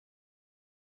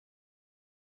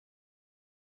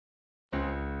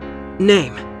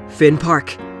Name, Finn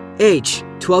Park. Age,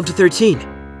 12 to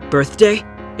 13. Birthday,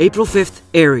 April 5th,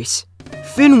 Aries.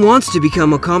 Finn wants to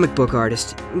become a comic book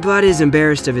artist, but is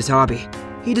embarrassed of his hobby.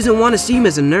 He doesn't want to seem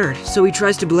as a nerd, so he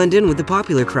tries to blend in with the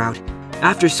popular crowd.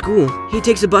 After school, he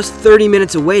takes a bus 30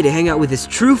 minutes away to hang out with his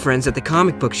true friends at the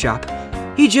comic book shop.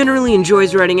 He generally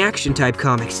enjoys writing action-type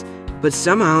comics, but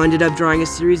somehow ended up drawing a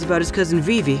series about his cousin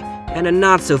Vivi and a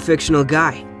not-so-fictional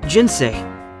guy, Jinsei.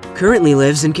 Currently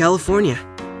lives in California.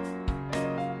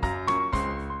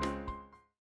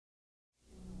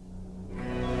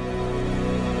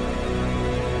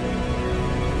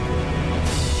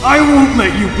 I won't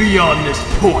let you beyond this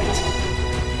point.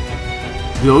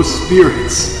 Those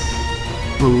spirits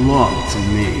belong to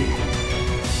me.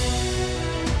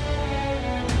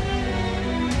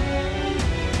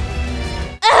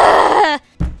 I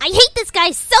hate this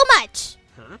guy so much!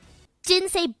 Huh?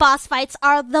 Jinsei boss fights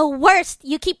are the worst.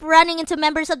 You keep running into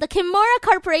members of the Kimura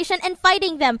Corporation and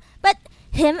fighting them, but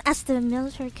him as the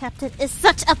military captain is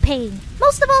such a pain.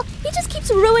 Most of all, he just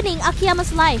keeps ruining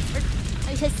Akiyama's life.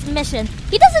 His mission.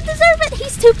 He doesn't deserve it.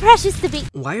 He's too precious to be.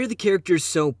 Why are the characters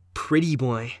so pretty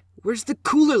boy? Where's the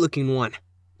cooler looking one?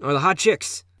 Or the hot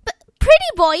chicks? But pretty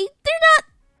boy? They're not